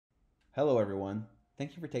Hello everyone,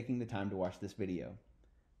 thank you for taking the time to watch this video.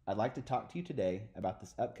 I'd like to talk to you today about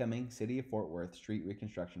this upcoming City of Fort Worth street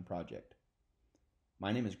reconstruction project.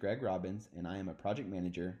 My name is Greg Robbins and I am a project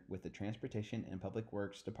manager with the Transportation and Public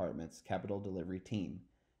Works Department's Capital Delivery team,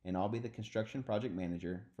 and I'll be the construction project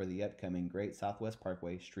manager for the upcoming Great Southwest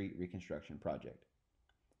Parkway street reconstruction project.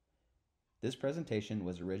 This presentation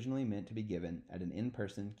was originally meant to be given at an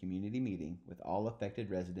in-person community meeting with all affected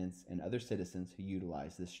residents and other citizens who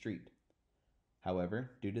utilize this street.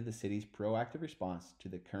 However, due to the city's proactive response to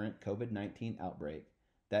the current COVID-19 outbreak,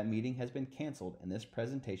 that meeting has been canceled and this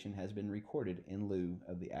presentation has been recorded in lieu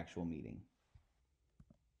of the actual meeting.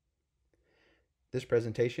 This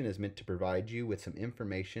presentation is meant to provide you with some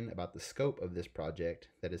information about the scope of this project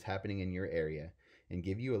that is happening in your area and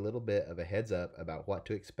give you a little bit of a heads up about what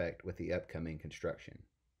to expect with the upcoming construction.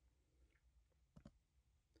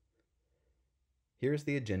 Here's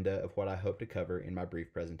the agenda of what I hope to cover in my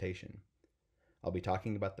brief presentation. I'll be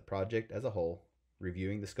talking about the project as a whole,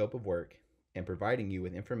 reviewing the scope of work, and providing you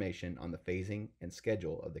with information on the phasing and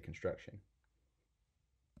schedule of the construction.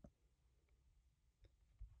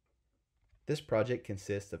 This project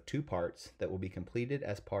consists of two parts that will be completed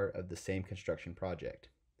as part of the same construction project.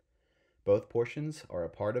 Both portions are a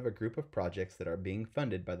part of a group of projects that are being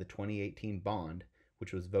funded by the 2018 bond,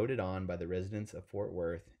 which was voted on by the residents of Fort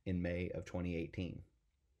Worth in May of 2018.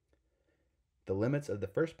 The limits of the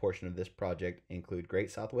first portion of this project include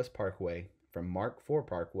Great Southwest Parkway from Mark IV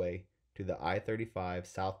Parkway to the I-35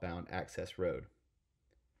 southbound access road.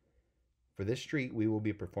 For this street, we will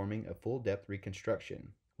be performing a full-depth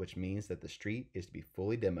reconstruction, which means that the street is to be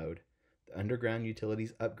fully demoed, the underground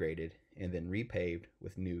utilities upgraded, and then repaved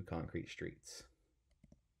with new concrete streets.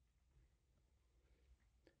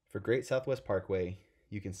 For Great Southwest Parkway,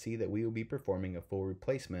 you can see that we will be performing a full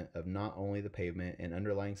replacement of not only the pavement and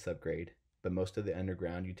underlying subgrade, but most of the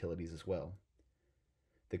underground utilities as well.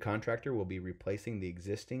 The contractor will be replacing the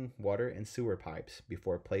existing water and sewer pipes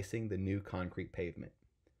before placing the new concrete pavement.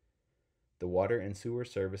 The water and sewer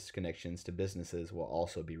service connections to businesses will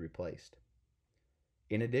also be replaced.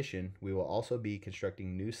 In addition, we will also be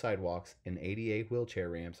constructing new sidewalks and ADA wheelchair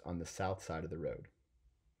ramps on the south side of the road.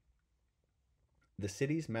 The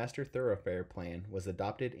city's master thoroughfare plan was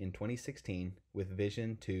adopted in 2016 with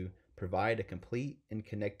vision to provide a complete and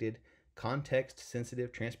connected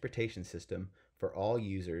context-sensitive transportation system for all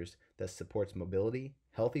users that supports mobility,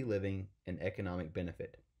 healthy living, and economic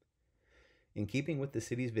benefit. In keeping with the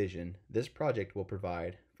city's vision, this project will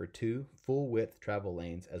provide for two full-width travel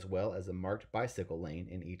lanes as well as a marked bicycle lane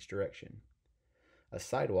in each direction. A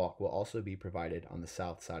sidewalk will also be provided on the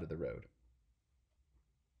south side of the road.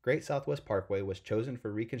 Great Southwest Parkway was chosen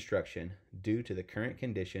for reconstruction due to the current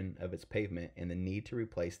condition of its pavement and the need to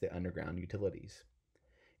replace the underground utilities.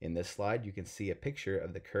 In this slide, you can see a picture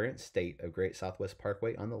of the current state of Great Southwest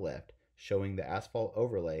Parkway on the left, showing the asphalt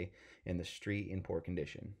overlay and the street in poor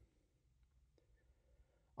condition.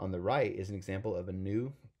 On the right is an example of a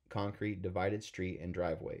new concrete divided street and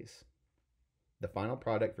driveways. The final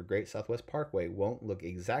product for Great Southwest Parkway won't look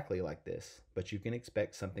exactly like this, but you can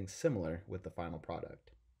expect something similar with the final product.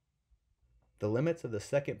 The limits of the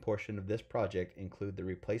second portion of this project include the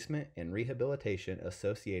replacement and rehabilitation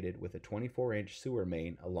associated with a 24-inch sewer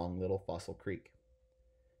main along Little Fossil Creek.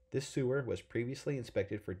 This sewer was previously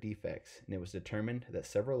inspected for defects, and it was determined that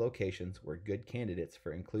several locations were good candidates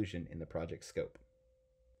for inclusion in the project scope.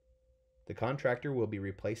 The contractor will be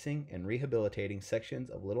replacing and rehabilitating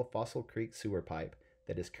sections of Little Fossil Creek sewer pipe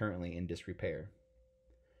that is currently in disrepair.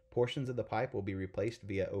 Portions of the pipe will be replaced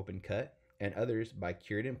via open cut, and others by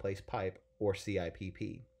cured-in-place pipe or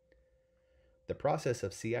CIPP. The process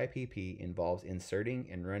of CIPP involves inserting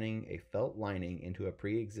and running a felt lining into a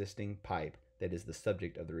pre-existing pipe that is the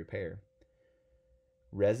subject of the repair.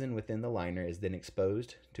 Resin within the liner is then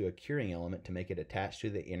exposed to a curing element to make it attach to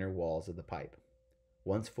the inner walls of the pipe.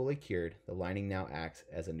 Once fully cured, the lining now acts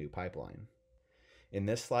as a new pipeline. In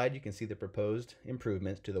this slide, you can see the proposed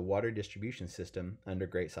improvements to the water distribution system under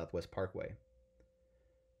Great Southwest Parkway.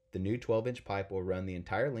 The new 12-inch pipe will run the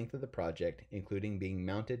entire length of the project, including being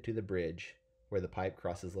mounted to the bridge where the pipe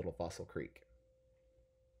crosses Little Fossil Creek.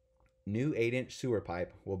 New 8-inch sewer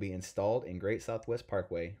pipe will be installed in Great Southwest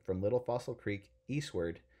Parkway from Little Fossil Creek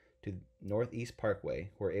eastward to Northeast Parkway,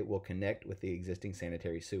 where it will connect with the existing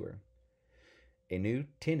sanitary sewer. A new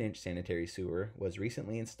 10-inch sanitary sewer was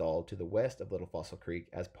recently installed to the west of Little Fossil Creek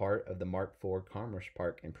as part of the Mark IV Commerce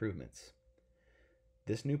Park improvements.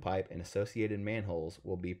 This new pipe and associated manholes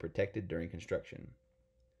will be protected during construction.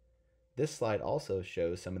 This slide also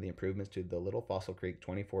shows some of the improvements to the Little Fossil Creek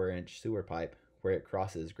 24-inch sewer pipe where it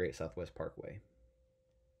crosses Great Southwest Parkway.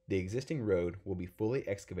 The existing road will be fully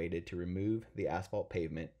excavated to remove the asphalt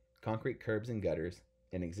pavement, concrete curbs and gutters,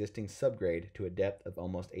 and existing subgrade to a depth of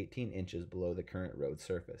almost 18 inches below the current road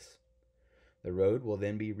surface. The road will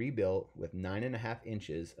then be rebuilt with 9.5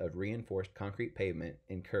 inches of reinforced concrete pavement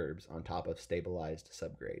and curbs on top of stabilized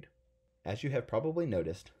subgrade. As you have probably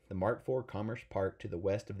noticed, the Mark IV Commerce Park to the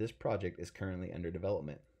west of this project is currently under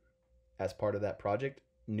development. As part of that project,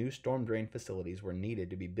 new storm drain facilities were needed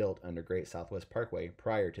to be built under Great Southwest Parkway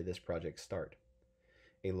prior to this project's start.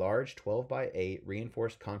 A large 12 by 8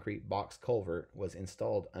 reinforced concrete box culvert was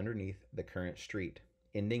installed underneath the current street,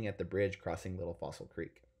 ending at the bridge crossing Little Fossil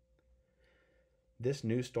Creek. This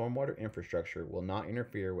new stormwater infrastructure will not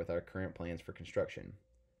interfere with our current plans for construction.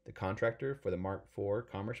 The contractor for the Mark IV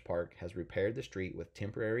Commerce Park has repaired the street with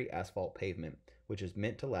temporary asphalt pavement, which is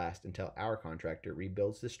meant to last until our contractor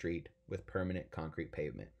rebuilds the street with permanent concrete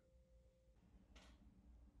pavement.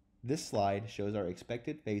 This slide shows our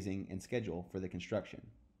expected phasing and schedule for the construction.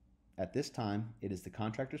 At this time, it is the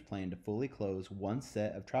contractor's plan to fully close one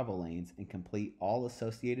set of travel lanes and complete all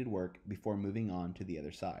associated work before moving on to the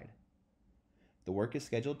other side. The work is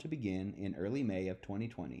scheduled to begin in early May of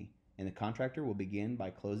 2020, and the contractor will begin by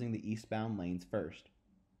closing the eastbound lanes first.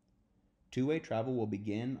 Two-way travel will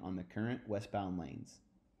begin on the current westbound lanes.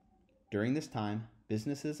 During this time,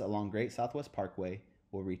 businesses along Great Southwest Parkway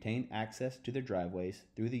will retain access to their driveways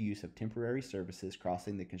through the use of temporary services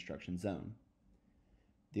crossing the construction zone.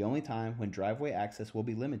 The only time when driveway access will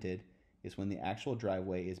be limited is when the actual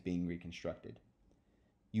driveway is being reconstructed.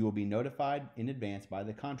 You will be notified in advance by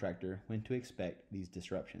the contractor when to expect these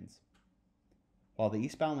disruptions. While the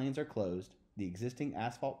eastbound lanes are closed, the existing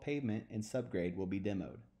asphalt pavement and subgrade will be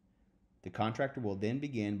demoed. The contractor will then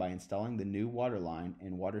begin by installing the new water line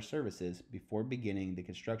and water services before beginning the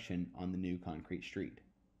construction on the new concrete street.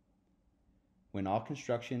 When all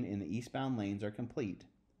construction in the eastbound lanes are complete,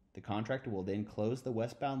 the contractor will then close the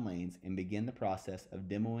westbound lanes and begin the process of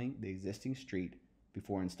demoing the existing street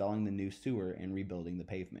before installing the new sewer and rebuilding the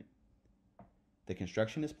pavement. The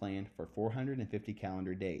construction is planned for 450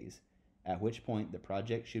 calendar days, at which point the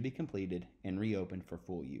project should be completed and reopened for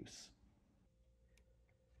full use.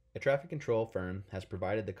 A traffic control firm has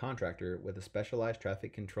provided the contractor with a specialized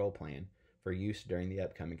traffic control plan for use during the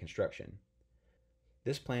upcoming construction.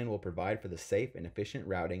 This plan will provide for the safe and efficient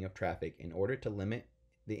routing of traffic in order to limit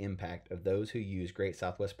the impact of those who use Great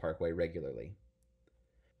Southwest Parkway regularly.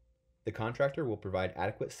 The contractor will provide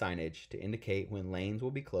adequate signage to indicate when lanes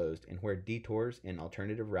will be closed and where detours and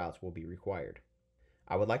alternative routes will be required.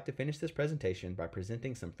 I would like to finish this presentation by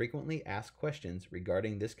presenting some frequently asked questions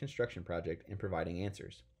regarding this construction project and providing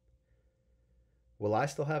answers. Will I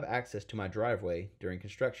still have access to my driveway during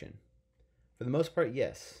construction? For the most part,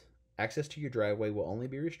 yes. Access to your driveway will only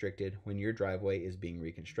be restricted when your driveway is being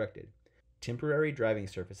reconstructed. Temporary driving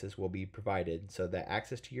surfaces will be provided so that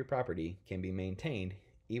access to your property can be maintained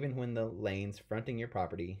even when the lanes fronting your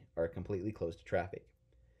property are completely closed to traffic.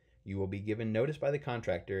 You will be given notice by the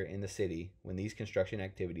contractor in the city when these construction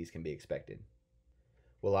activities can be expected.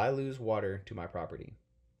 Will I lose water to my property?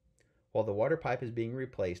 While the water pipe is being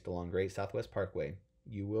replaced along Great Southwest Parkway,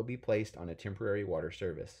 you will be placed on a temporary water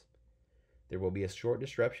service. There will be a short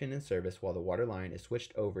disruption in service while the water line is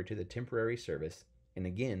switched over to the temporary service, and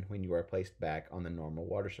again when you are placed back on the normal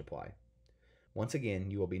water supply. Once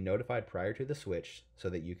again, you will be notified prior to the switch so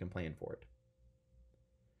that you can plan for it.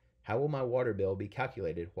 How will my water bill be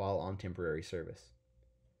calculated while on temporary service?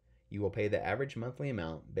 You will pay the average monthly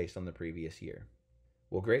amount based on the previous year.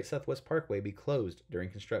 Will Great Southwest Parkway be closed during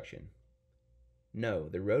construction? No,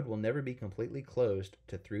 the road will never be completely closed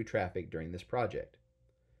to through traffic during this project.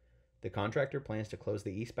 The contractor plans to close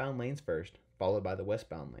the eastbound lanes first, followed by the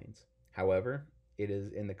westbound lanes. However, it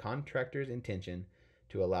is in the contractor's intention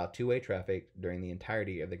to allow two-way traffic during the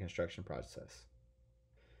entirety of the construction process.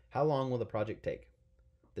 How long will the project take?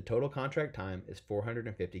 The total contract time is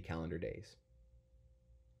 450 calendar days.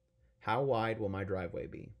 How wide will my driveway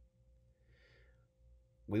be?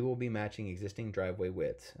 We will be matching existing driveway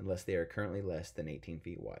widths unless they are currently less than 18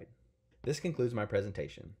 feet wide. This concludes my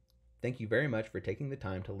presentation. Thank you very much for taking the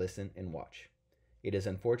time to listen and watch. It is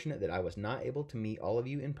unfortunate that I was not able to meet all of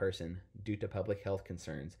you in person due to public health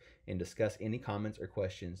concerns and discuss any comments or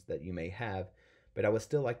questions that you may have, but I would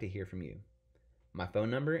still like to hear from you. My phone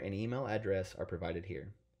number and email address are provided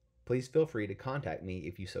here. Please feel free to contact me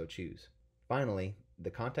if you so choose. Finally, the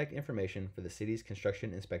contact information for the city's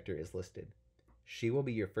construction inspector is listed. She will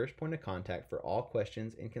be your first point of contact for all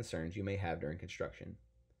questions and concerns you may have during construction.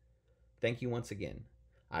 Thank you once again.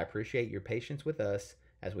 I appreciate your patience with us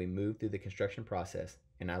as we move through the construction process,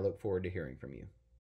 and I look forward to hearing from you.